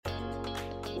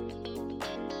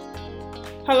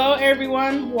Hello,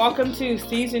 everyone. Welcome to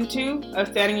Season 2 of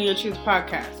Standing in Your Truth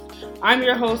podcast. I'm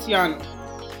your host, Yana.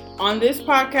 On this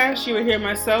podcast, you will hear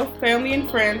myself, family,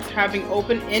 and friends having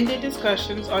open-ended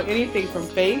discussions on anything from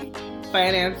faith,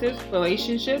 finances,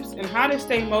 relationships, and how to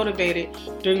stay motivated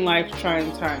during life's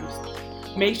trying times.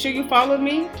 Make sure you follow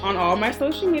me on all my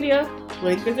social media.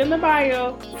 Link is in the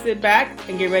bio. Sit back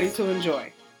and get ready to enjoy.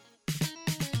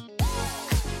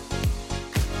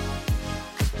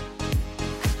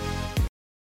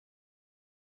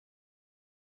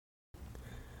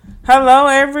 Hello,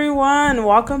 everyone.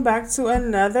 Welcome back to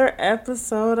another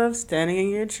episode of Standing in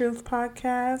Your Truth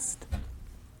podcast.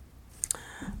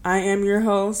 I am your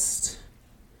host,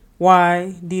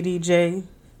 YDDJ.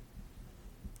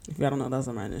 If y'all don't know, those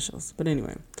are my initials. But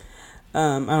anyway,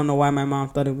 I don't know why my mom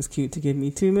thought it was cute to give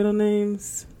me two middle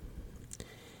names.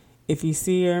 If you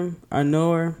see her or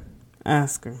know her,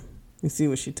 ask her and see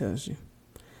what she tells you.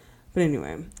 But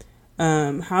anyway,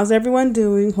 how's everyone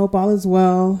doing? Hope all is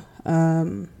well.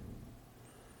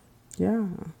 Yeah,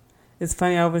 it's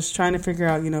funny. I was trying to figure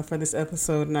out, for this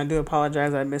episode, and I do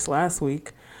apologize. I missed last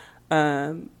week.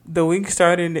 The week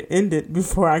started and ended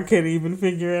before I could even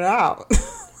figure it out.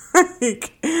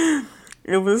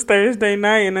 It was Thursday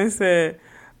night, and I said,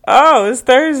 "Oh, it's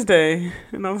Thursday,"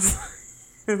 and I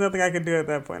was there's nothing I could do at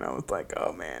that point. I was like,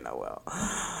 "Oh man, oh well,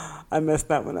 I messed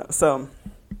that one up." So,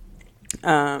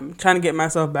 trying to get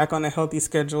myself back on a healthy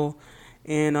schedule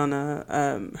and on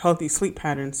a healthy sleep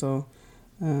pattern. So.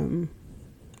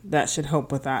 That should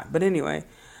help with that. But anyway,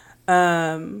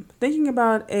 thinking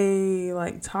about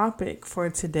a topic for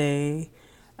today,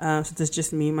 since it's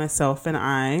just me, myself, and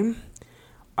I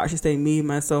should say me,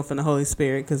 myself, and the Holy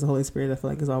Spirit, because the Holy Spirit I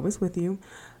feel like is always with you.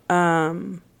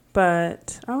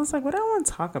 But I was like, what do I want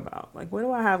to talk about? Like, what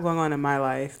do I have going on in my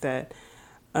life that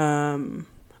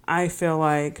I feel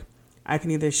like I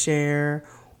can either share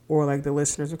or like the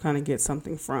listeners will kind of get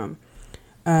something from.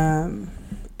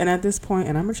 And at this point,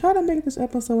 and I'm going to try to make this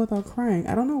episode without crying.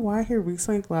 I don't know why here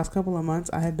recently, the last couple of months,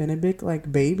 I have been a big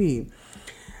baby.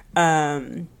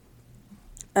 And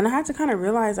I had to kind of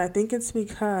realize, I think it's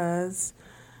because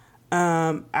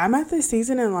I'm at this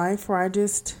season in life where I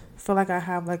just feel like I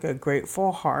have a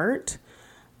grateful heart.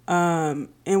 And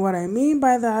what I mean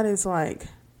by that is like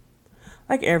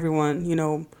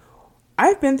everyone,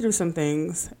 I've been through some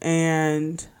things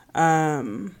and,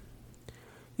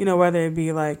 whether it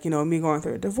be me going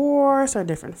through a divorce or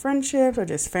different friendships or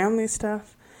just family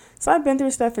stuff. So I've been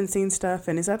through stuff and seen stuff.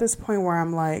 And it's at this point where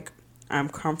I'm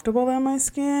comfortable in my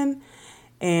skin.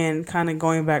 And kind of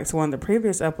going back to one of the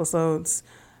previous episodes,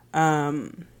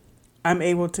 I'm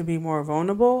able to be more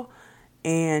vulnerable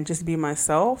and just be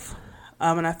myself.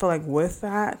 And I feel like with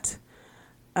that,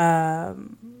 the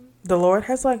Lord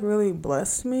has really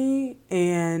blessed me.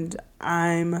 And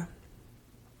I'm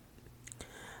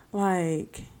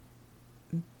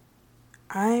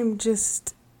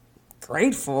just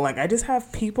grateful. I just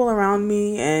have people around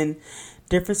me and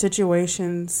different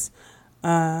situations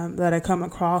that I come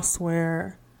across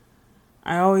where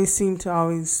I always seem to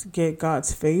always get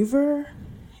God's favor,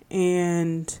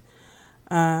 and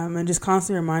just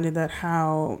constantly reminded that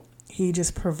how He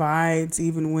just provides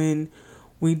even when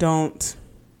we don't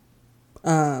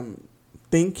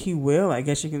think He will. I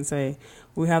guess you can say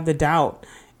we have the doubt,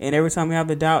 and every time we have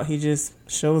the doubt, He just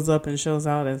shows up and shows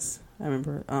out, as I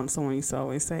remember someone used to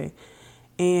always say.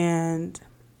 And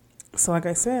so like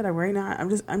I said, right now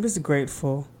I'm just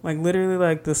grateful.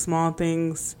 Literally the small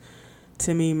things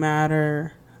to me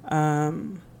matter.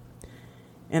 And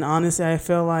honestly, I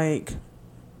feel like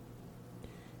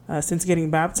since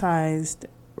getting rebaptized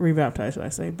should I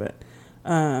say, but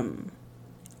I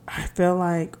feel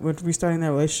like with restarting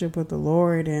that relationship with the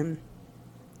Lord and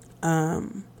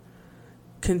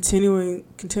continually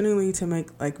to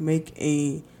make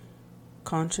a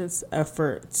conscious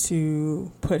effort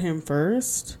to put Him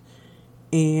first,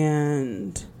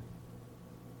 and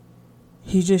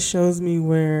He just shows me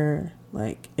where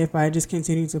if I just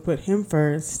continue to put Him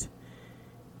first,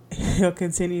 He'll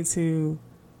continue to,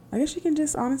 I guess you can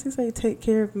just honestly say, take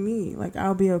care of me.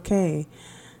 I'll be okay.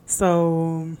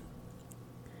 So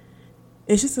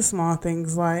it's just the small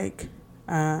things. I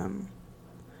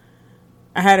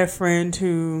had a friend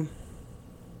who,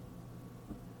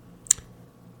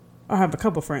 I have a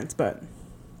couple friends, but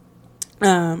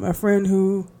a friend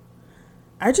who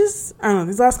I don't know,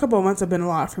 these last couple of months have been a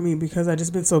lot for me because I've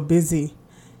just been so busy.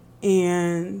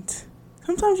 And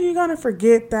sometimes you gotta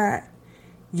forget that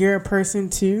you're a person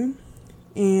too,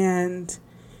 and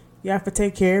you have to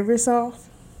take care of yourself.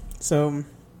 So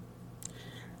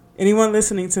anyone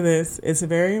listening to this, it's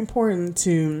very important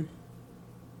to,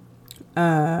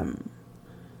 no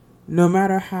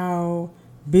matter how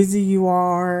busy you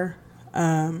are,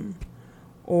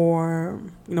 or,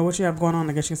 what you have going on.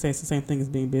 I guess you can say it's the same thing as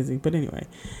being busy. But anyway,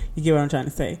 you get what I'm trying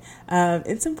to say.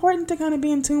 It's important to kind of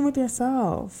be in tune with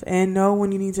yourself and know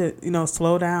when you need to,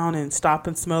 slow down and stop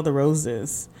and smell the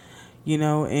roses,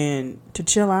 and to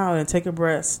chill out and take a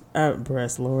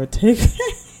Lord, take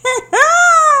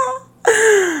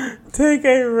take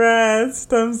a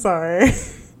rest. I'm sorry.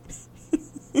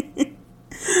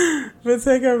 But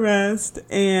take a rest,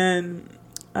 and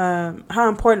how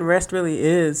important rest really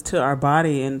is to our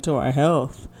body and to our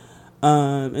health,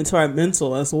 and to our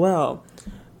mental as well.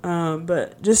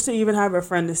 But just to even have a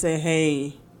friend to say,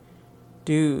 hey,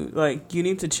 dude, like, you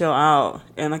need to chill out.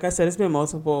 And like I said, it's been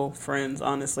multiple friends,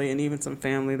 honestly, and even some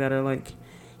family that are like,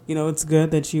 it's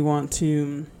good that you want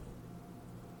to,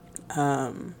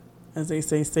 as they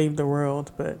say, save the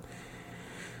world, but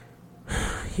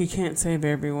you can't save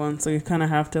everyone. So you kind of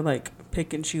have to like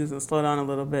pick and choose and slow down a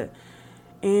little bit.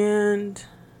 And,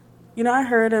 I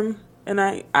heard him, and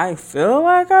I feel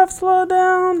like I've slowed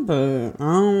down, but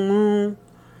I don't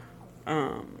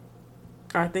know.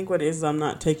 I think what it is I'm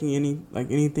not taking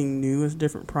anything new as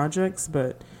different projects,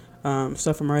 but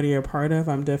stuff I'm already a part of,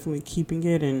 I'm definitely keeping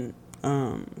it, and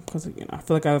because I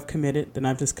feel like I've committed, then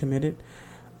I've just committed.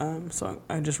 So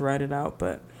I just write it out,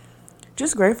 but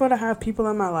just grateful to have people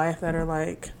in my life that are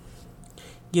like,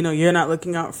 you're not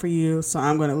looking out for you, so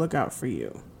I'm going to look out for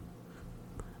you.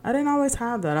 I didn't always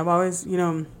have that. I've always,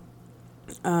 kind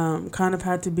of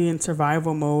had to be in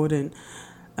survival mode and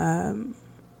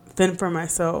fend for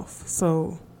myself.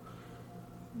 So,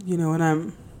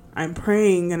 and I'm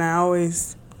praying, and I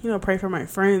always, pray for my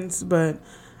friends, but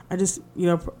I just,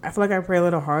 I feel like I pray a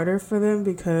little harder for them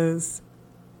because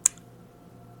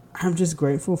I'm just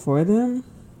grateful for them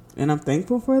and I'm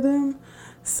thankful for them.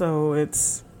 So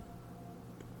it's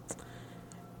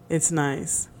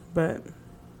nice, but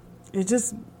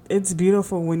it's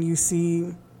beautiful when you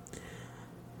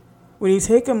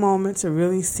take a moment to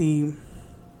really see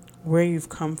where you've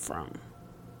come from,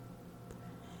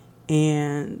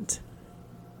 and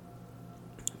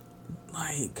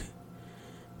like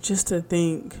just to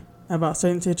think about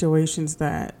certain situations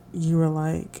that you were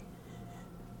like,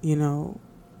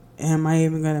 am I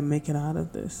even gonna make it out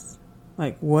of this?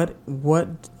 Like what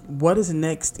does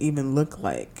next even look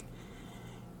like?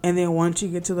 And then once you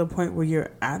get to the point where you're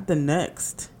at the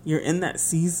next, you're in that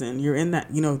season, you're in that,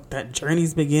 that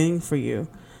journey's beginning for you.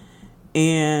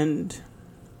 And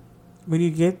when you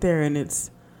get there, and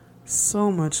it's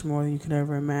so much more than you could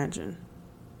ever imagine.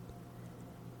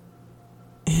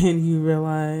 And you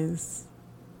realize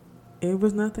it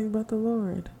was nothing but the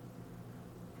Lord.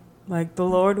 Like, the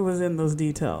Lord was in those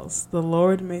details. The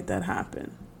Lord made that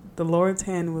happen. The Lord's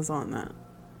hand was on that.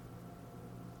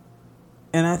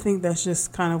 And I think that's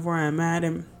just kind of where I'm at.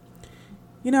 And,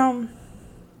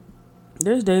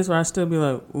 there's days where I still be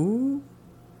like, ooh,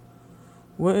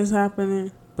 what is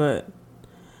happening? But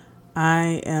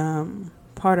I am,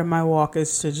 part of my walk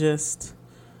is to just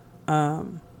not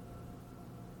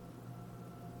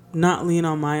lean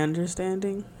on my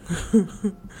understanding.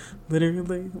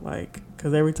 Literally, like,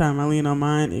 because every time I lean on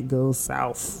mine, it goes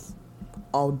south,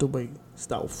 all the way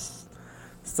south.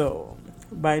 So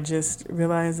by just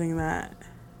realizing that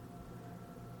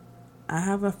I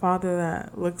have a Father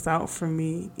that looks out for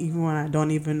me even when I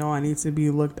don't even know I need to be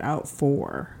looked out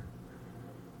for.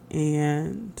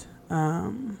 And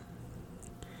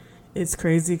it's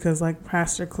crazy because, like,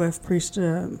 Pastor Cliff preached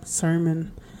a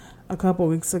sermon a couple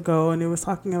weeks ago, and it was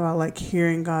talking about like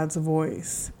hearing God's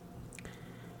voice.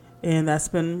 And that's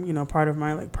been, part of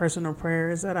my like personal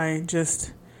prayers, that I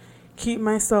just keep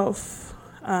myself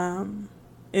in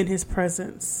his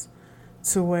presence,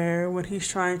 to where when he's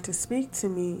trying to speak to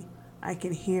me, I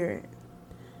can hear it.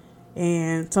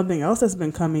 And something else that's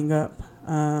been coming up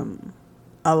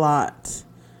a lot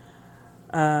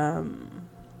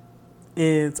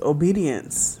is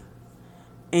obedience.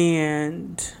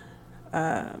 And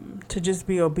to just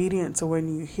be obedient to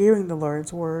when you're hearing the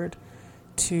Lord's word,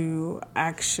 to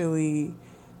actually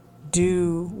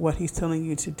do what he's telling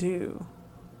you to do,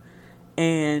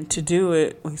 and to do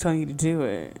it when he's telling you to do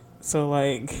it. So,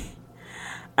 like,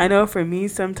 I know for me,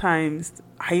 sometimes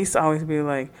I used to always be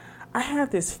like, I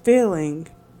have this feeling.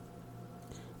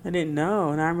 I didn't know.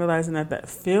 And I'm realizing that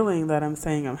feeling that I'm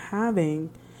saying I'm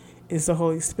having is the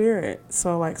Holy Spirit.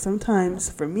 So, like, sometimes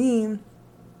for me,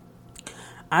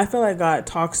 I feel like God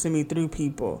talks to me through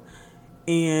people.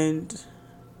 And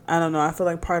I don't know, I feel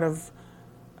like part of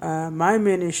my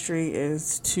ministry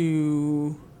is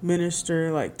to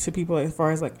minister, like, to people as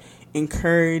far as like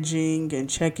encouraging and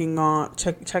checking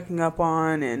up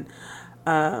on and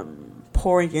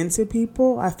pouring into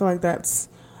people. I feel like that's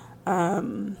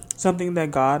something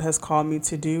that God has called me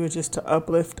to do is just to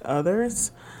uplift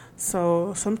others.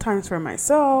 So sometimes for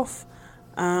myself,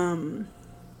 I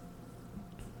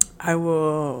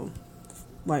will,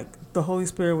 like, the Holy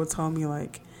Spirit will tell me,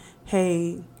 like,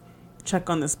 hey, check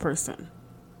on this person.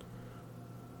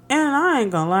 And I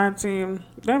ain't gonna lie to you,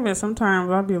 that means sometimes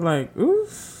I'll be like,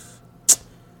 oof,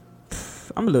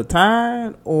 I'm a little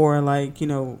tired, or like,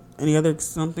 any other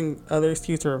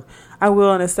excuse, or I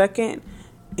will in a second.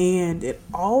 And it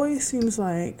always seems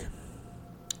like,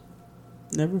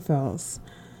 never fails,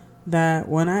 that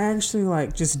when I actually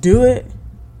like just do it,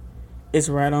 it's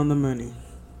right on the money.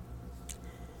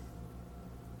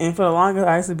 And for the longest,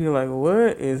 I used to be like,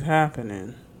 what is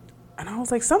happening? And I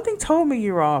was like, something told me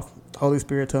you're off. The Holy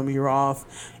Spirit told me you're off.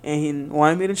 And he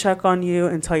wanted me to check on you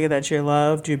and tell you that you're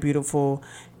loved, you're beautiful,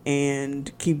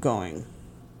 and keep going.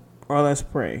 Or let's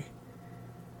pray.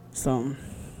 So,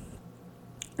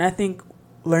 I think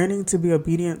learning to be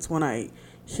obedient when I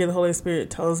hear the Holy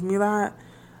Spirit tells me that,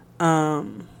 I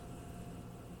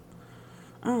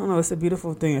don't know, it's a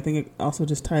beautiful thing. I think it also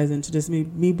just ties into just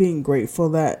me being grateful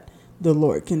that the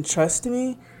Lord can trust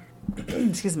me,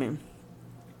 excuse me,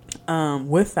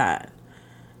 with that.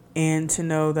 And to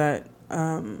know that,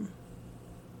 I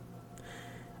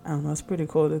don't know, it's pretty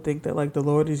cool to think that like the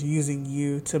Lord is using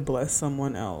you to bless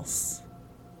someone else.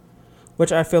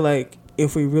 Which I feel like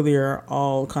if we really are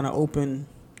all kind of open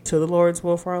to the Lord's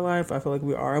will for our life, I feel like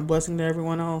we are a blessing to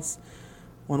everyone else,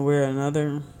 one way or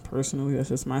another. Personally, that's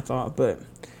just my thought. But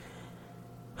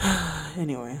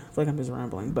anyway, I feel like I'm just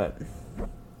rambling. But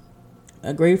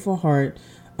a grateful heart,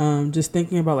 just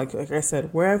thinking about like I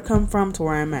said, where I've come from to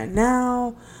where I'm at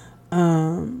now,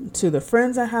 to the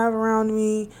friends I have around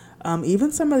me,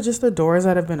 even some of just the doors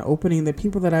that have been opening, the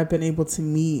people that I've been able to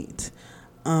meet.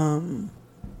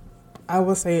 I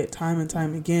will say it time and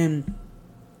time again.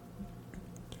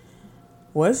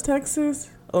 West Texas,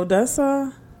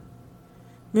 Odessa,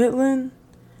 Midland,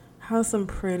 have some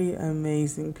pretty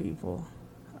amazing people.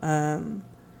 I'm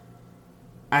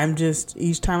just,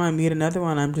 each time I meet another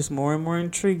one, I'm just more and more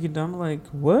intrigued. I'm like,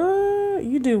 what?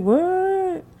 You do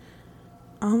what?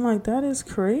 I'm like, that is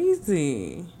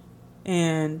crazy.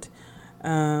 And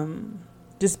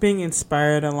just being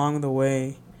inspired along the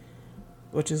way,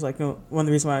 which is like one of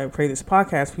the reasons why I pray this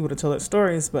podcast, people to tell their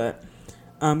stories. But,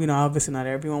 obviously not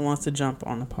everyone wants to jump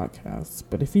on the podcast.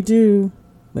 But if you do,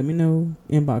 let me know,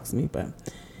 inbox me. But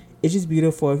it's just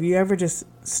beautiful. If you ever just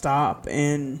stop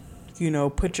and,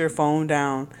 put your phone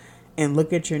down and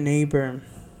look at your neighbor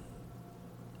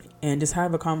and just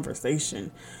have a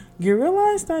conversation, you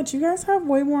realize that you guys have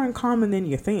way more in common than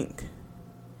you think.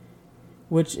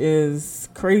 Which is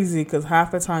crazy because half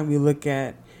the time we look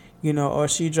at, oh,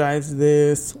 she drives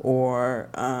this, or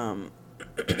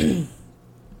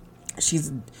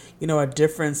she's, a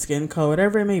different skin color,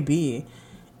 whatever it may be.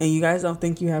 And you guys don't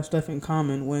think you have stuff in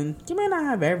common when you may not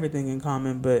have everything in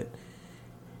common, but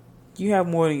you have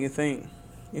more than you think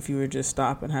if you would just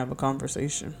stop and have a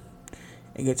conversation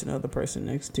and get to know the person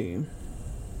next to you.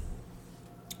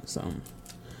 So,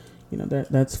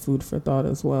 that's food for thought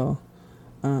as well.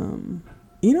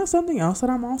 Something else that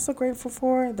I'm also grateful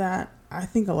for that I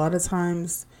think a lot of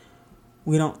times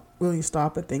we don't really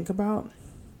stop and think about.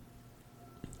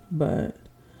 But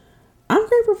I'm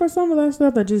grateful for some of that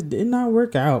stuff that just did not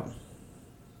work out.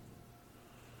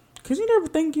 Because you never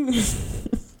think you...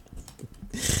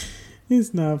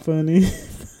 It's not funny.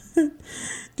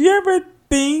 Do you ever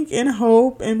think and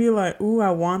hope and be like, ooh,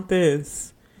 I want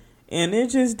this, and it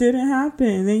just didn't happen?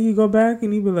 And then you go back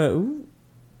and you be like, ooh,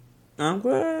 I'm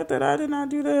glad that I did not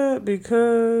do that,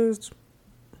 because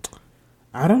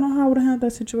I don't know how I would have handled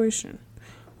that situation.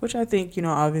 Which I think,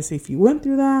 obviously if you went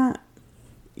through that,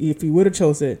 if you would have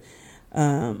chose it,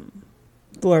 the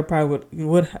Lord probably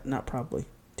would not probably,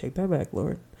 take that back,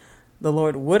 Lord. The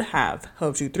Lord would have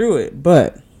helped you through it,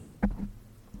 but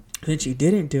since you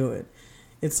didn't do it,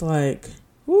 it's like,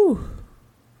 whew,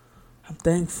 I'm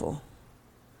thankful.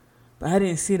 But I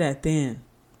didn't see that then,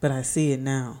 but I see it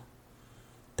now.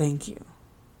 Thank you.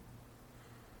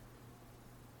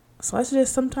 So I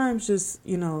just sometimes just,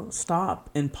 stop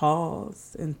and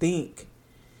pause and think.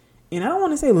 And I don't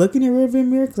want to say look in your rearview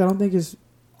mirror, because I don't think it's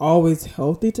always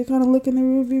healthy to kind of look in the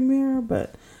rearview mirror.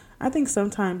 But I think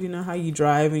sometimes, how you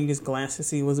drive and you just glance to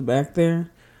see what's back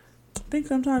there. I think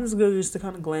sometimes it's good just to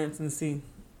kind of glance and see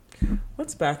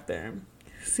what's back there.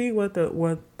 See what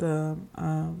the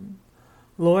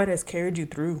Lord has carried you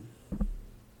through.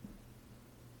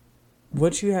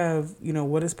 What you have,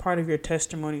 what is part of your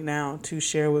testimony now to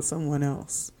share with someone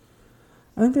else.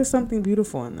 I think there's something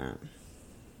beautiful in that.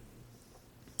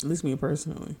 At least me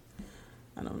personally.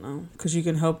 I don't know. Because you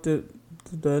can help the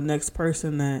the next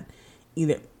person that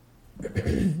either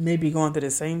may be going through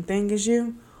the same thing as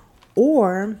you,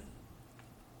 or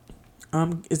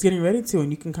is getting ready to,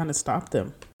 and you can kind of stop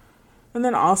them. And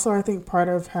then also, I think part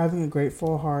of having a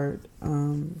grateful heart,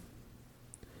 1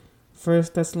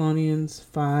 Thessalonians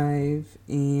 5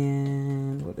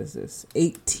 and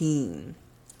 18.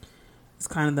 It's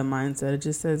kind of the mindset. It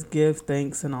just says, give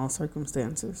thanks in all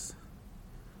circumstances,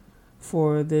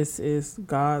 for this is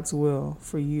God's will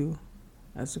for you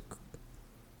as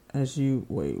you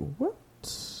wait, what?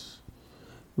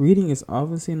 Reading is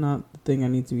obviously not the thing I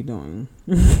need to be doing.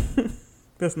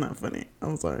 That's not funny.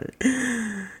 I'm sorry.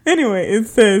 Anyway, it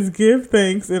says, give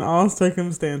thanks in all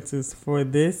circumstances, for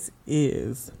this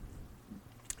is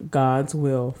God's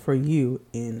will for you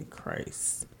in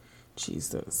Christ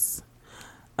Jesus.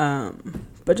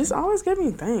 But just always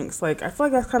giving thanks. Like, I feel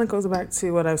like that kind of goes back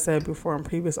to what I've said before in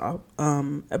previous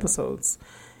episodes,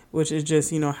 which is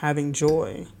just, having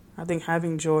joy. I think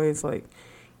having joy is like,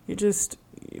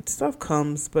 stuff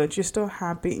comes, but you're still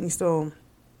happy and you still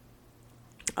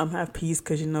have peace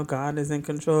because God is in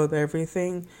control of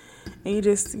everything. And you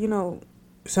just, it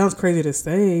sounds crazy to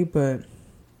say, but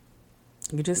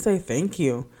you just say thank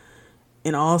you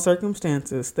in all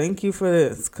circumstances. Thank you for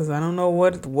this, because I don't know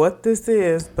what this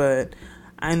is, but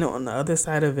I know on the other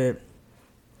side of it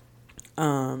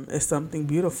is something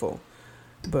beautiful.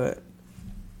 But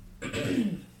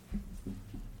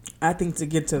I think to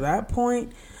get to that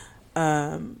point,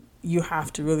 you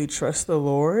have to really trust the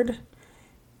Lord,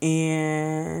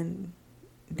 and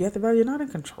you have to realize you're not in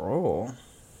control.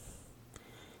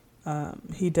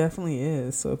 He definitely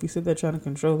is. So if you sit there trying to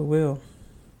control the wheel,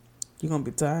 you're going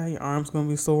to be tired, your arm's going to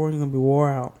be sore, and you're going to be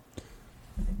wore out.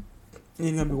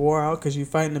 You're going to be wore out because you're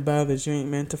fighting a battle that you ain't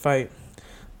meant to fight.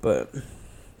 But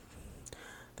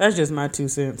that's just my 2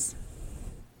 cents.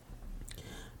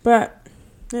 But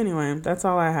anyway, that's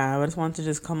all I have. I just want to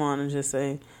just come on and just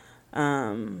say,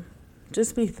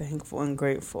 just be thankful and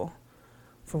grateful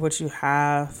for what you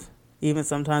have, even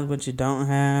sometimes what you don't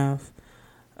have.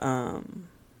 But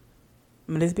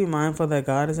just be mindful that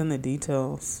God is in the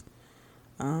details.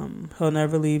 He'll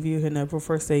never leave you. He'll never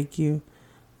forsake you.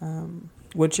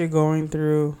 What you're going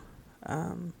through,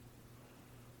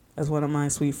 as one of my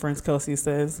sweet friends, Kelsey,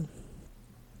 says,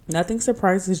 nothing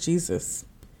surprises Jesus.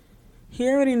 He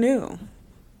already knew.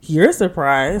 You're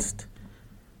surprised.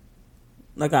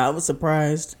 Like I was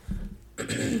surprised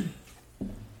when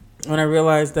I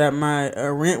realized that my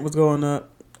rent was going up.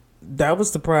 That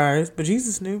was surprised, but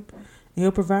Jesus knew. And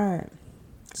He'll provide.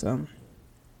 So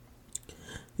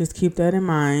just keep that in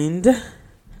mind.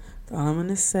 That's all I'm going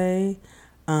to say.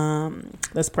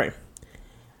 Let's pray.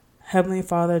 Heavenly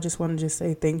Father, I just want to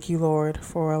say thank you, Lord,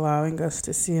 for allowing us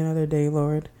to see another day,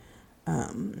 Lord.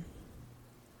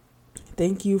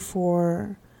 Thank you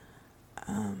for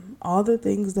all the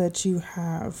things that you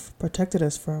have protected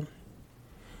us from.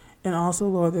 And also,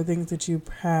 Lord, the things that you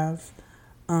have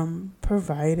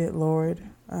provided, Lord.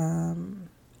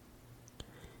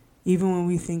 Even when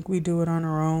we think we do it on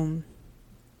our own,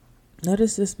 let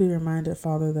us just be reminded,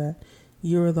 Father, that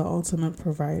you are the ultimate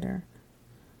provider,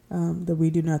 that we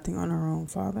do nothing on our own,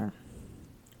 Father.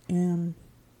 And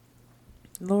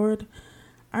Lord,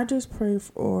 I just pray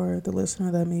for the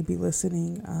listener that may be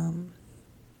listening,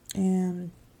 and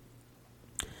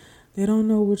they don't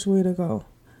know which way to go.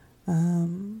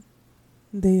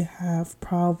 They have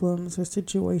problems or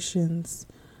situations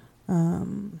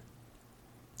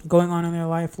going on in their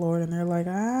life, Lord, and they're like,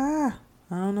 I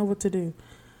don't know what to do.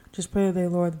 Just pray today,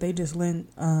 Lord, they just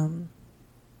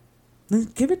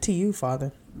give it to you,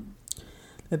 Father.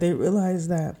 That they realize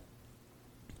that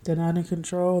they're not in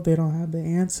control. They don't have the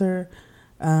answer.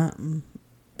 And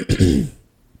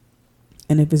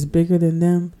if it's bigger than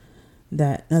them,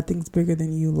 that nothing's bigger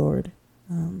than you, Lord.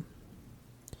 And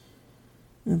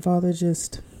Father,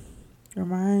 just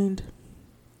remind,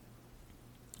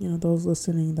 those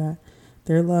listening that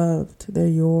they're loved, they're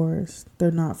yours,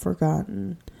 they're not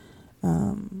forgotten.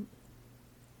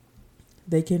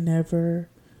 They can never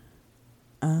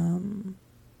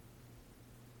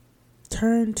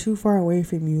turn too far away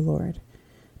from you, Lord.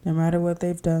 No matter what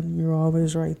they've done, you're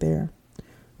always right there,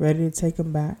 ready to take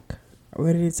them back,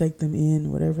 ready to take them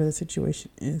in, whatever the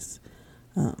situation is.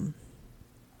 And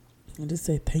just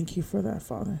say thank you for that,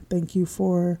 Father. Thank you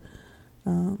for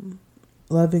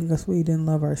loving us when we didn't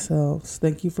love ourselves.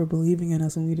 Thank you for believing in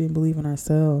us when we didn't believe in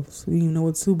ourselves. We didn't even know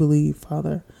what to believe,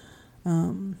 Father.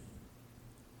 And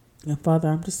Father,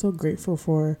 I'm just so grateful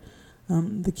for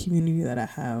the community that I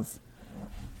have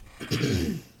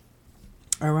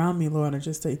around me, Lord. I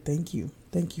just say thank you.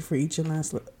 Thank you for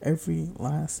every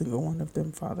last single one of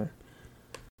them, Father.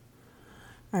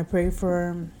 I pray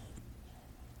for,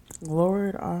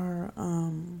 Lord, our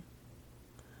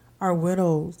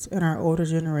widows and our older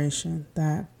generation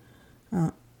that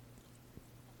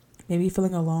may be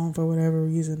feeling alone for whatever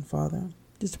reason, Father.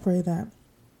 Just pray that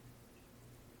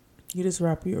you just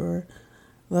wrap your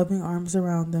loving arms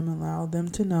around them and allow them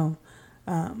to know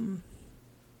that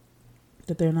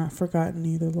they're not forgotten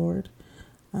either, Lord.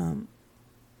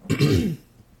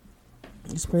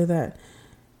 Just pray that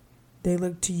they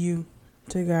look to you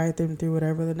to guide them through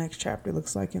whatever the next chapter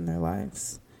looks like in their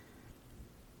lives.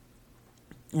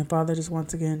 And Father, just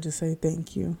once again, just say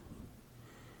thank you.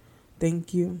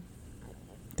 Thank you.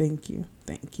 Thank you.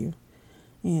 Thank you.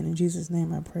 And in Jesus'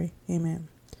 name I pray. Amen.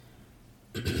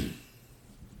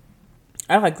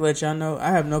 I like to let y'all know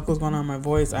I have no clue what's going on in my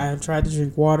voice. I have tried to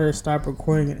drink water, stop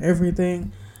recording and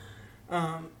everything.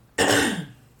 I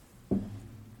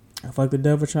feel like the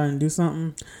devil trying to do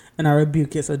something and I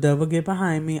rebuke it. So devil, get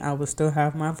behind me. I will still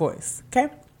have my voice. Okay?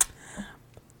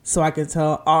 So I can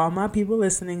tell all my people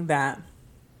listening that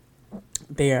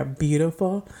they are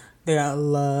beautiful. They are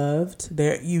loved.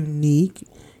 They're unique.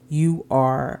 You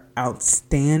are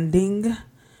outstanding.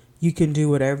 You can do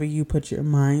whatever you put your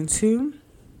mind to.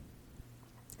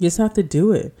 You just have to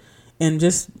do it. And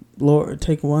just, Lord,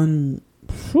 take one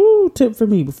tip for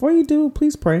me. Before you do,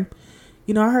 please pray.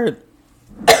 You know, I heard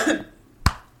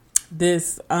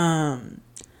this, I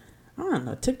don't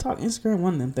know, TikTok, Instagram,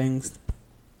 one of them things.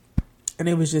 And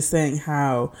it was just saying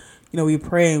how, you know, we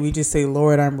pray and we just say,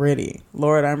 Lord, I'm ready.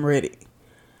 Lord, I'm ready.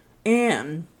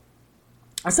 And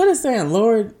instead of saying,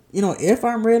 Lord, you know, if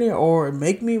I'm ready or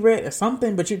make me ready or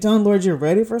something, but you're telling Lord you're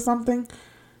ready for something.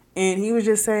 And he was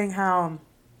just saying how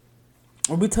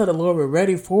when we tell the Lord we're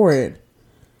ready for it,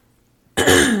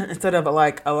 instead of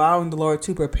like allowing the Lord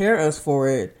to prepare us for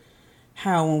it,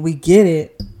 how when we get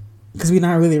it, because we're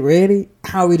not really ready,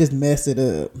 how we just mess it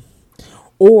up.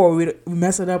 Or we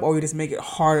mess it up or we just make it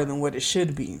harder than what it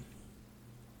should be.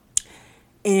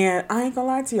 And I ain't gonna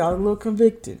lie to y'all, I was a little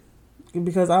convicted.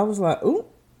 Because I was like, ooh,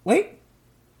 wait.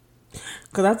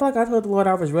 Because I felt like I told the Lord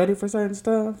I was ready for certain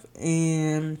stuff.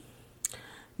 And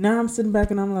now I'm sitting back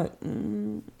and I'm like, I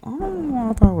don't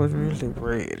know if I was really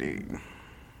ready.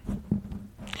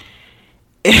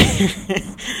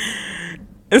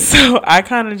 And so I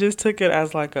kind of just took it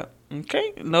as like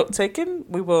okay, note taken.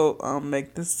 We will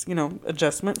make this, you know,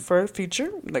 adjustment for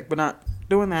future. Like, we're not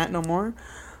doing that no more.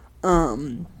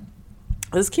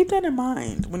 Just keep that in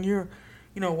mind when you're,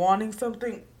 you know, wanting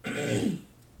something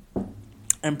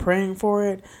and praying for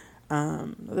it.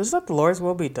 Just let the Lord's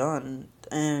will be done.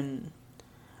 And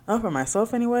for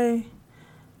myself anyway,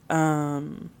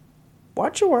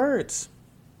 watch your words.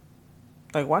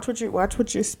 Like, watch what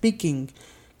you're speaking,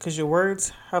 because your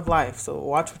words have life. So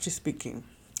watch what you're speaking.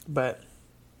 But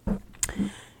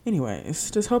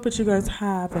anyways, just hope that you guys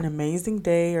have an amazing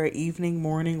day or evening,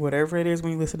 morning, whatever it is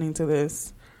when you're listening to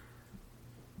this.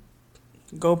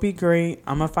 Go be great.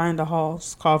 I'm going to find a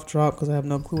cough drop because I have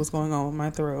no clue what's going on with my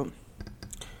throat.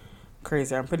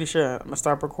 Crazy. I'm pretty sure I'm going to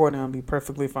stop recording and I'll be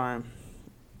perfectly fine.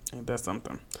 Ain't that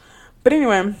something? But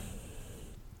anyway,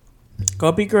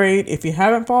 go be great. If you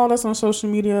haven't followed us on social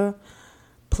media,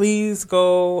 please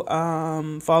go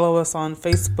follow us on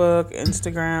Facebook,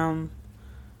 Instagram.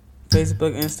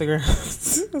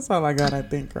 That's all I got, I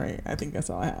think, right? I think that's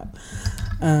all I have.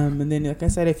 And then, like I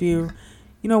said, if you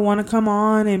want to come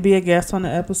on and be a guest on the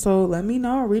episode, let me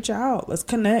know. Reach out. Let's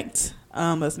connect.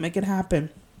 Let's make it happen.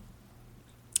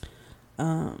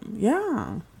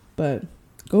 Yeah. But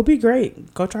go be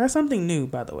great. Go try something new,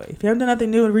 by the way. If you haven't done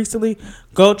nothing new recently,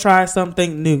 go try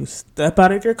something new. Step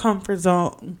out of your comfort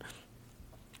zone.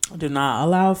 Do not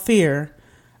allow fear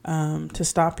to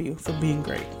stop you from being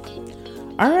great.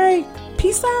 All right.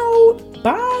 Peace out.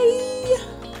 Bye.